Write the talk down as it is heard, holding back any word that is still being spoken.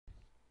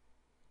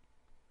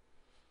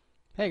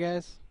Hey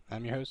guys,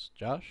 I'm your host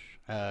Josh,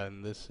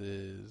 and this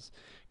is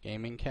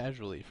Gaming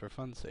Casually for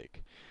Fun's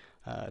sake.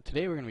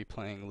 Today we're going to be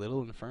playing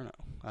Little Inferno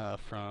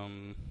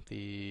from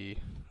the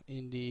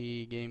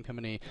indie game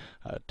company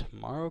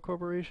Tomorrow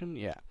Corporation.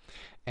 Yeah,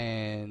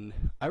 and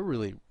I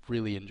really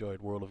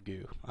enjoyed World of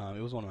Goo.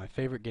 It was one of my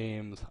favorite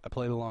games. I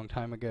played a long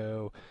time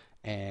ago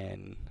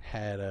and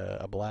had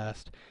a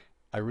blast.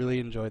 I really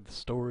enjoyed the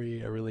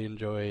story. I really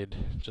enjoyed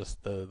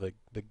just the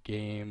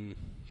game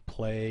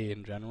play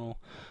in general.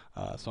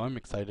 So I'm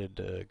excited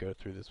to go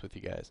through this with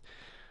you guys.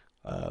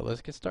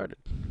 Let's get started.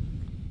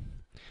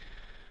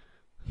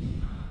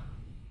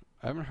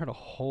 I haven't heard a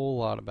whole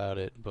lot about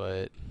it,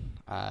 but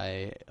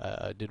I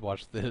did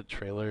watch the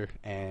trailer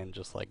and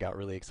just like got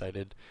really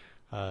excited.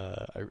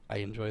 I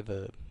enjoy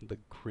the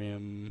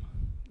grim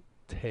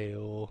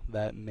tale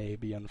that may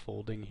be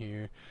unfolding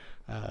here.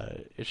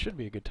 It should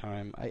be a good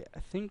time. I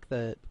think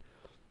that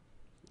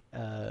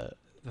uh,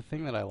 the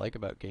thing that I like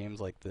about games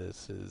like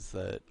this is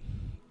that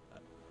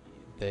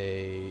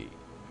they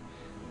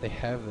they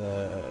have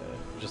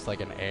just like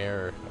an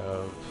air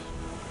of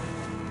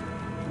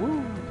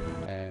woo,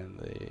 and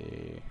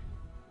the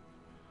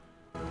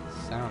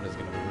sound is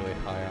gonna be really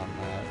high on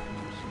that.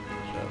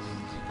 Just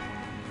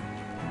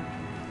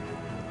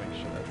make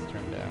sure that's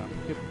turned down.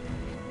 Yep.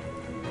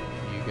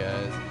 You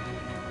guys,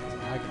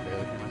 I can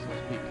barely hear myself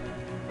speak.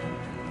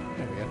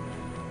 There we go.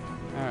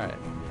 All right,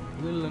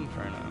 Little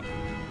Inferno. Oh, I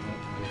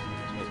guess I'm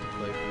supposed to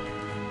play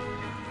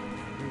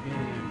the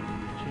game.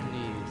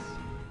 Chimneys.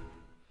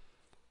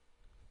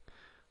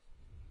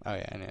 Oh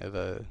yeah, and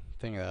the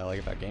thing that I like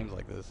about games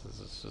like this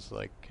is it's just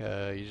like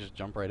you just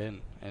jump right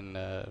in and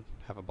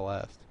have a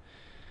blast.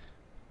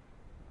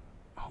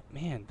 Oh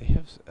man,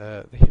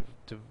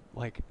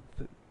 like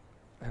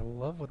I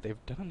love what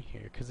they've done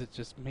here because it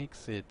just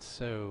makes it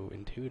so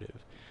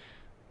intuitive.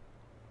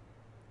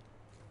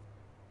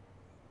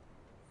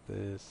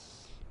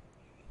 This,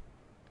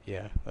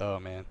 yeah. Oh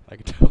man, I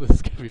can tell this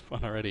is gonna be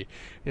fun already.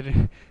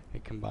 It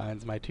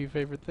combines my two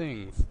favorite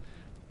things,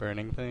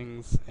 burning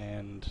things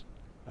and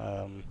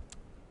um,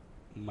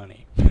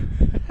 money.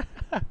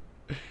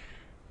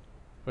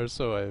 Or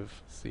so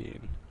I've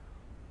seen.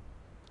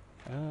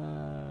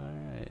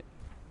 Alright.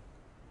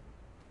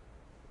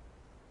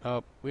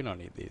 Oh, we don't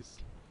need these.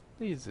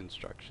 These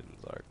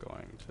instructions are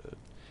going to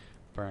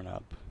burn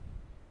up.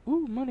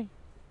 Ooh, money!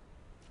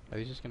 Are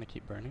these just gonna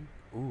keep burning?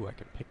 Ooh, I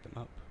can pick them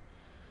up.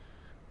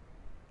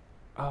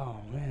 Oh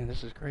man,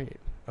 this is great.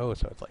 Oh,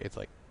 so it's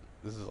like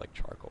this is like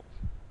charcoal.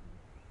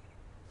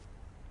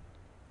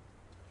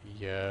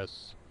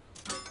 Yes.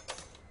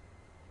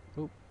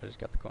 Oop, I just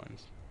got the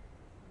coins.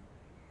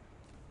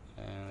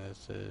 And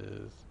this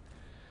is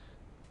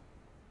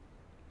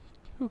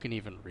who can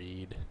even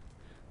read?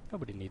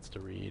 Nobody needs to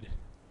read.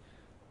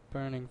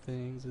 Burning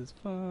things is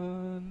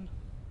fun.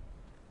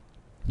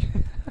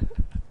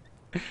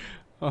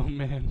 Oh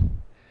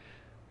man.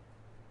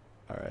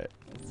 Alright,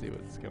 let's see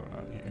what's going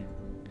on here.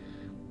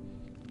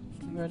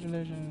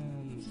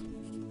 Congratulations!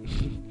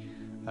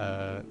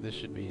 This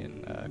should be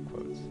in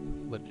quotes.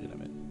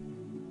 Legitimate.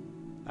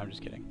 I'm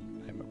just kidding.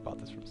 I bought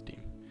this from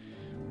Steam.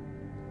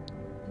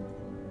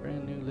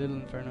 Brand new Little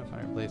Inferno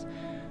fireplace.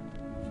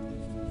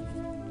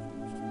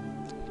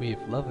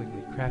 We've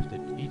lovingly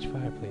crafted each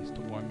fireplace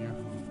to warm your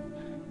home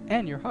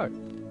and your heart.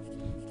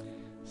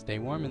 Stay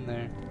warm in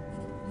there.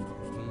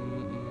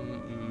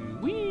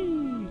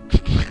 Whee!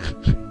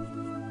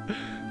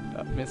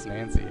 Miss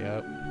Nancy,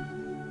 yep.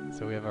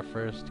 So we have our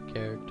first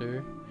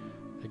character.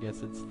 I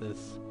guess it's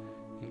this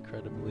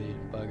incredibly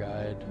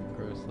bug-eyed,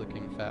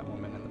 gross-looking fat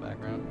woman in the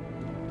background.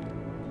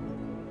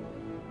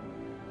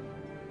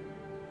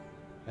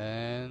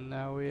 And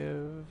now we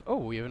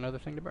have another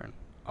thing to burn.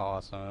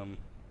 Awesome.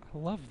 I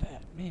love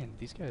that. Man,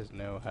 these guys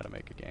know how to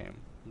make a game.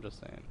 I'm just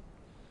saying.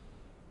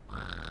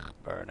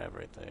 Burn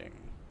everything.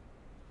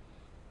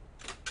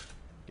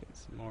 Get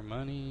some more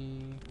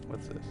money.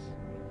 What's this?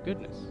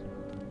 Goodness.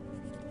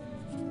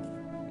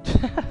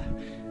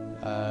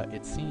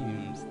 It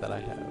seems that I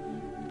have.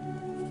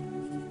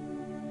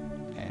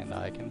 And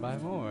I can buy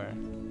more.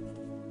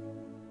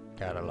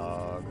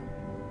 Catalog.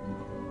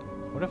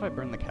 What if I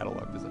burn the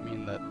catalog? Does it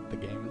mean that the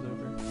game is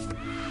over?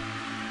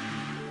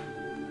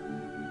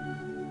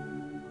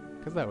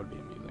 Because that would be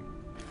amusing.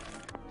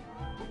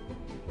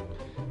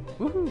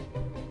 Woohoo!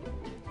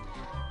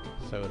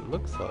 So it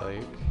looks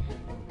like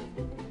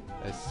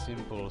a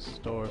simple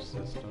store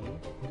system.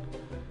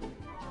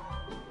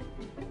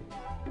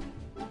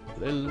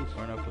 Little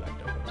Inferno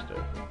collector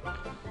poster.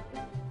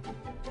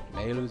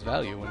 May lose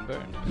value when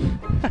burned.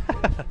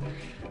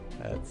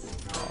 That's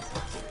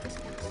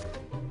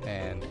awesome.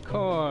 And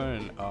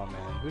corn! Oh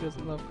man, who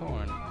doesn't love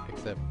corn?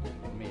 Except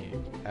me.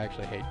 I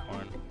actually hate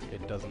corn.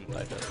 It doesn't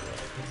digest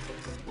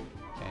well.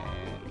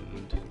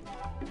 And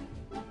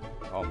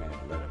oh man,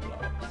 leather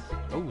blocks.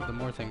 Oh, the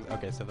more things.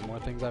 Okay, so the more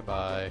things I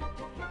buy,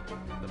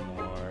 the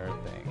more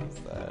things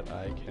that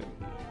I can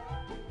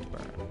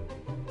burn.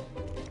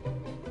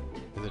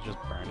 Is it just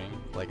burning?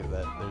 Like, is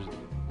that there's?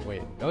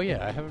 Wait. Oh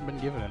yeah, I haven't been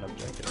given an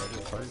objective. I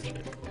just burned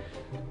shit.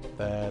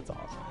 That's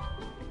awesome.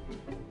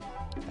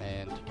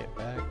 And get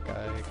back,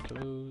 I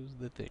close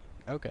the thing.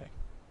 Okay.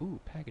 Ooh,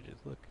 packages,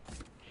 look.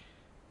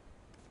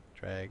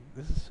 Drag.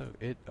 This is so,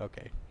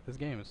 okay. This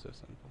game is so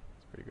simple.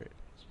 It's pretty great.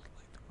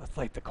 Let's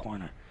light the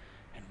corner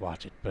and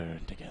watch it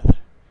burn together.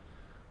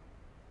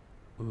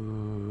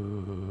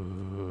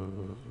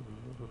 Ooh.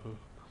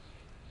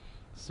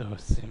 So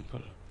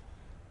simple.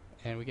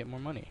 And we get more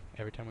money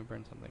every time we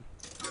burn something.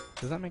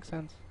 Does that make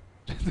sense?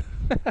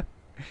 The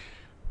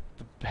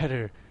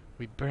better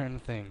we burn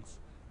things,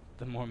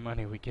 the more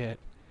money we get,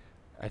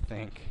 I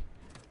think.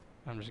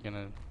 I'm just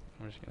gonna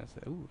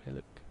say, ooh, hey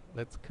look,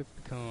 let's cook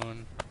the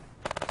corn.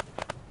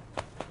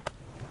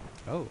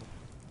 Oh,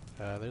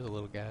 there's a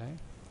little guy.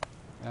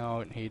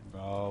 Oh,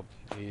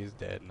 he's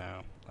dead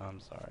now. I'm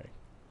sorry.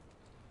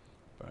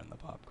 Burn the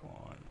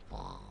popcorn.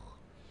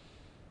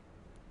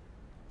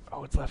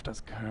 Oh, it's left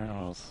us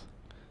kernels.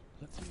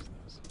 Let's use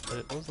those.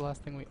 What was the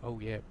last thing oh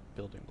yeah,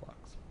 building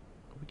blocks.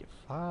 Oh, we get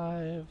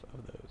 5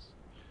 of those.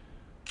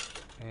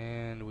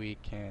 And we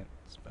can't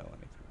spell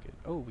anything good.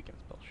 Oh, we can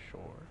spell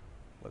shore.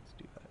 Let's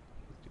do that.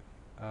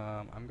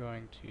 I'm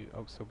going to,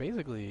 so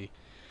basically,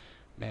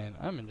 man,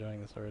 I'm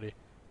enjoying this already.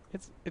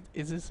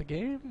 Is this a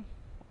game?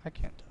 I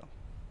can't tell.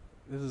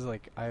 This is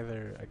like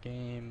either a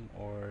game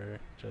or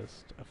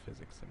just a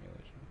physics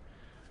simulation.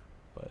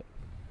 But,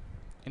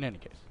 in any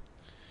case.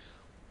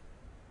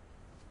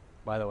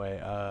 By the way,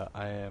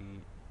 I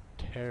am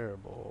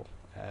terrible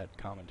at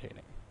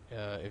commentating,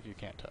 if you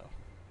can't tell.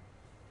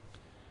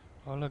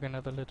 Oh, look,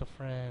 another little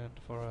friend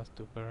for us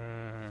to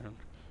burn.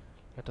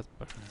 Let us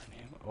burn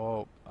him.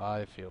 Oh,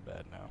 I feel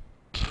bad now.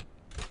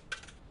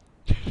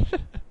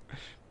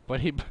 But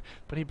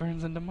he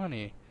burns into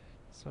money,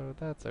 so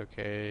that's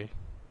okay.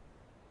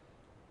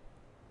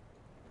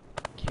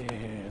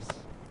 Yes,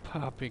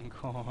 popping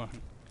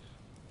corn.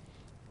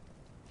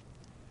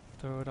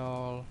 Throw it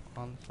all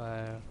on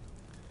fire.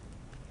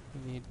 We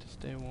need to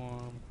stay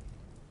warm.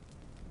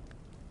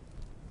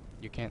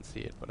 You can't see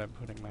it, but I'm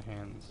putting my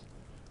hands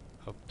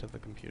up to the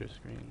computer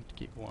screen to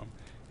keep warm.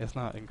 It's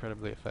not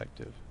incredibly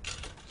effective.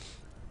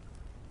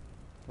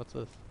 What's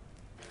this?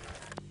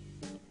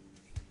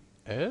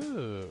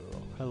 Oh,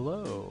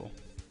 hello.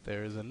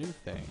 There's a new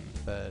thing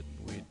that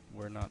we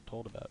were not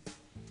told about.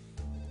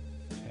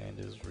 And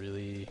is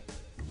really...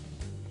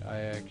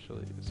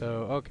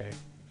 okay.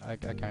 I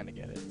kind of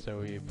get it. So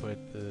we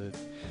put the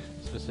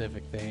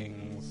specific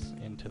things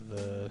into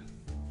the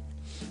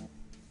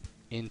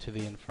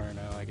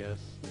Inferno, I guess,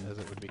 as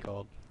it would be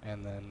called,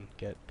 and then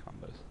get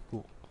combos.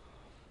 Cool.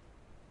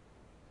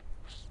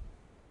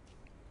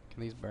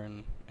 Can these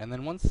burn? And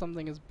then once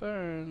something is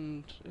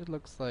burned, it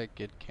looks like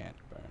it can't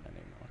burn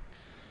anymore.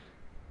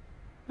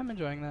 I'm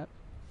enjoying that.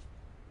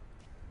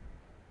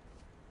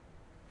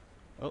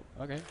 Oh,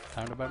 okay.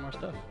 Time to buy more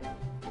stuff.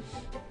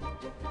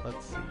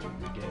 Let's see.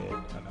 We get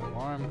an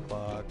alarm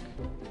clock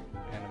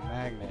and a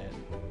magnet.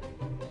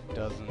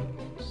 Doesn't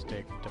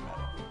stick to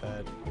metal.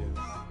 That is...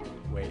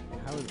 Wait,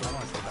 how is... I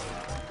want to say that.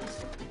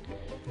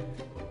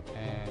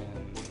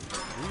 And...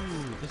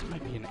 Ooh, this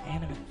might be an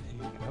animate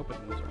thing. I hope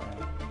it moves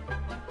around.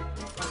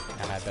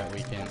 And I bet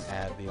we can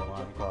add the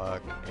alarm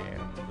clock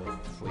and the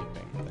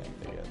sleeping thing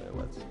together.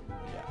 Let's...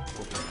 Yeah,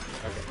 we'll do that.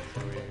 Okay, so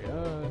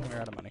we're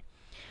out of money.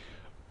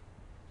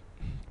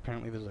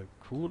 Apparently there's a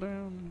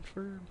cooldown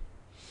for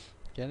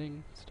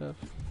getting stuff.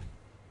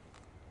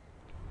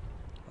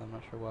 I'm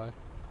not sure why.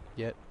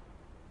 Yet.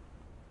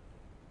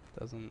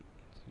 Doesn't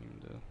seem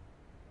to...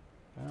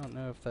 I don't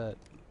know if that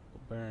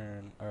will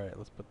burn. Alright,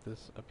 let's put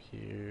this up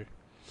here.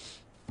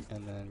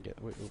 And then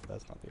get... Wait, oop,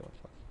 that's not the alarm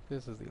clock.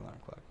 This is the alarm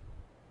clock.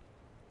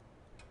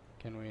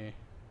 Can we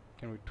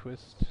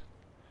twist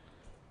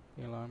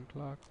the alarm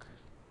clock?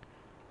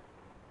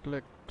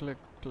 Click, click,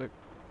 click.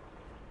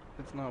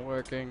 It's not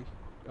working.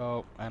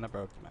 Oh, and I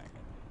broke the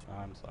magnet.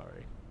 I'm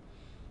sorry.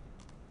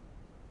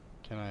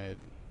 Can I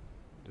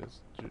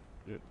just...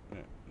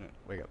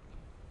 Wake up.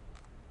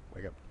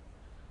 Wake up.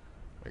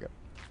 Wake up.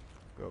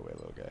 Go away,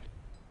 little guy.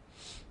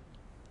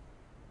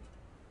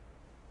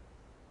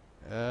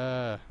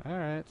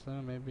 Alright, so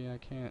maybe I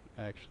can't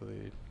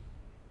actually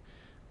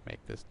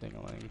make this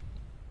ding-a-ling.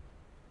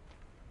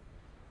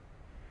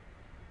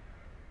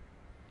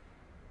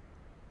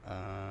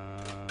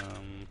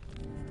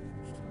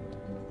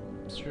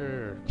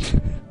 Sure.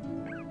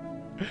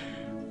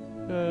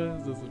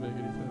 This doesn't make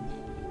any sense.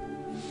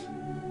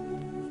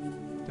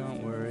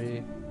 Don't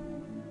worry.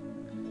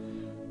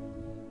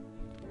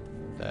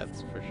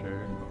 That's for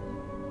sure.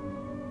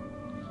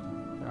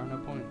 There are no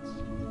points.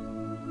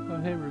 Oh,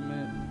 hey,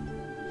 roommate.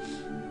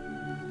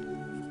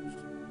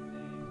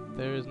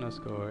 There is no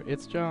score.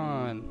 It's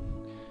John.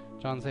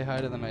 John, say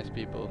hi to the nice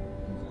people.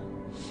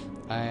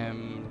 I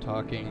am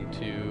talking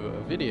to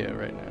a video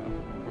right now.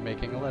 We're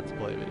making a Let's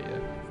Play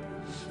video.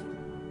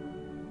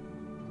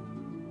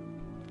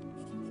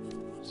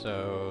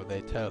 So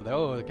they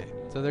oh, okay.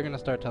 So they're gonna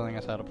start telling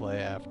us how to play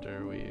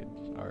after we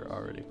are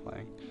already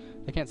playing.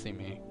 They can't see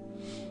me.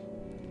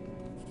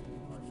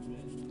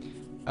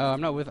 Oh,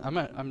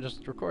 I'm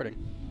just recording.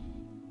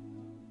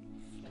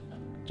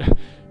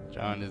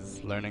 John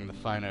is learning the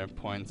finer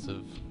points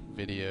of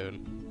video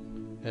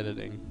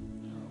editing.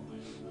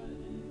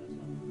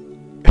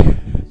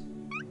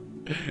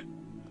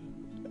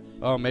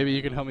 Oh, maybe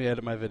you can help me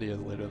edit my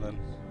videos later then.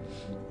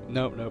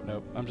 Nope, nope,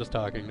 nope. I'm just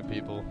talking to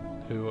people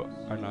who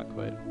are not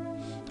quite.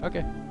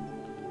 Okay.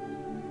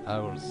 I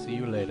will see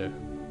you later.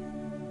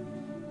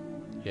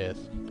 Yes.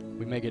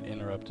 We may get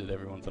interrupted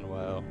every once in a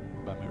while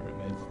by my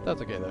roommates.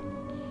 That's okay though.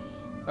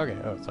 Okay,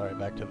 oh sorry,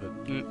 back to the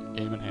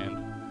game in hand.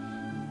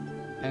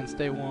 And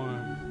stay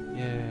warm.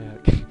 Yeah.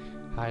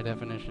 High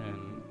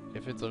definition.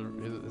 If it's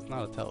it's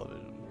not a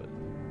television,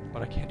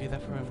 but I can't do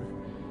that forever.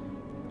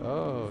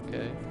 Oh,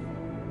 okay.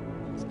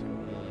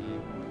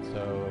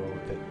 So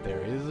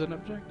there is an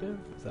objective?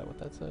 Is that what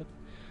that said?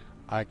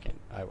 I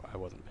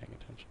wasn't paying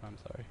attention. I'm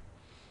sorry.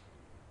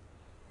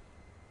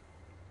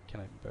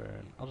 Can I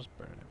burn? I'll just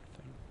burn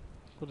everything.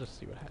 We'll just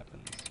see what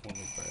happens when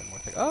we burn more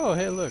things. Oh,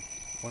 hey, look!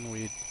 When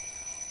we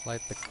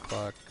light the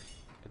clock,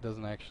 it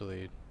doesn't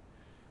actually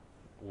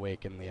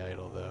waken the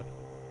idol, though.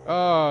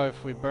 Oh,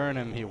 if we burn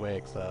him, he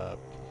wakes up.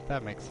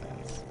 That makes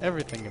sense.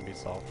 Everything can be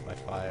solved by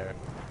fire.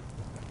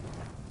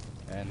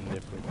 And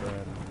if we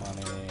burn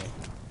money...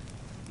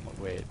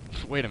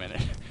 Wait a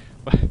minute.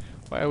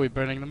 Why are we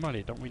burning the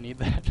money? Don't we need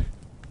that?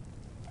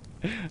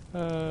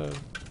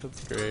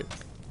 That's great.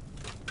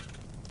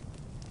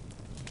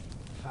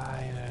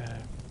 Fire.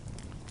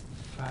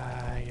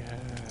 Fire.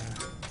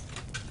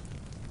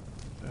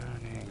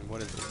 Burning.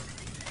 What is it?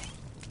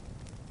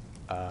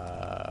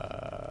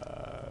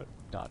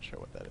 Not sure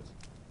what that is.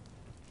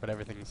 But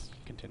everything's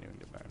continuing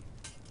to burn.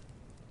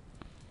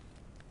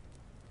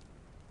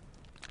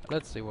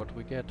 Let's see what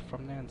we get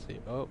from Nancy.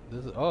 Oh,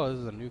 this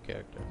is a new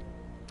character.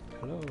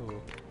 Hello.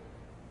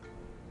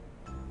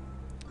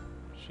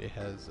 She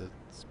has a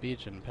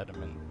speech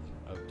impediment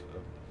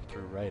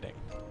through writing.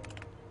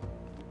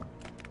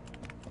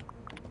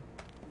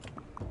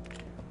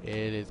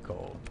 It is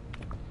cold.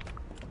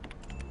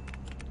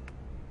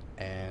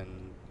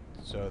 And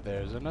so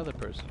there's another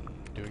person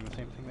doing the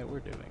same thing that we're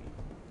doing.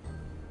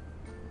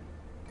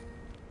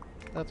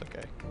 That's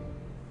okay.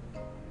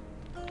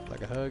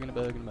 Like a hug and a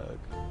bug and a mug.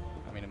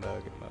 I mean a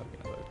mug and a mug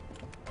and a mug.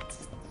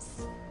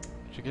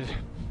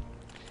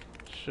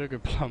 Sugar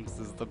Plumps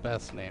is the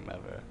best name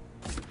ever.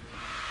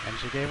 And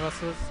she gave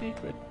us a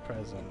secret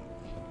present.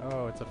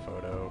 Oh, it's a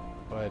photo,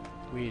 but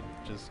we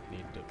just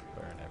need to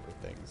burn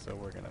everything, so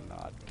we're gonna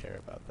not care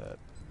about that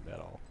at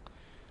all.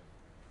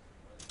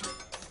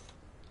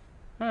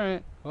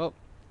 Alright, well,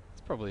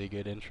 it's probably a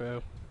good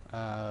intro.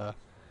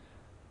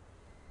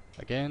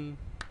 Again,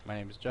 my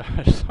name is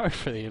Josh. Sorry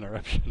for the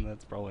interruption,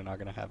 that's probably not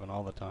gonna happen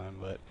all the time,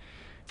 but...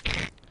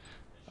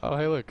 Oh,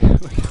 hey look, we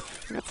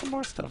got some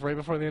more stuff right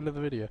before the end of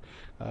the video.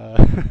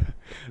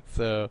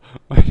 So,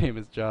 my name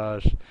is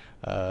Josh,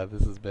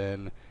 this has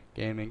been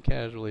Gaming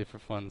Casually for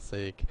Fun's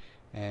Sake,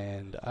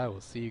 and I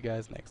will see you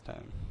guys next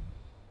time.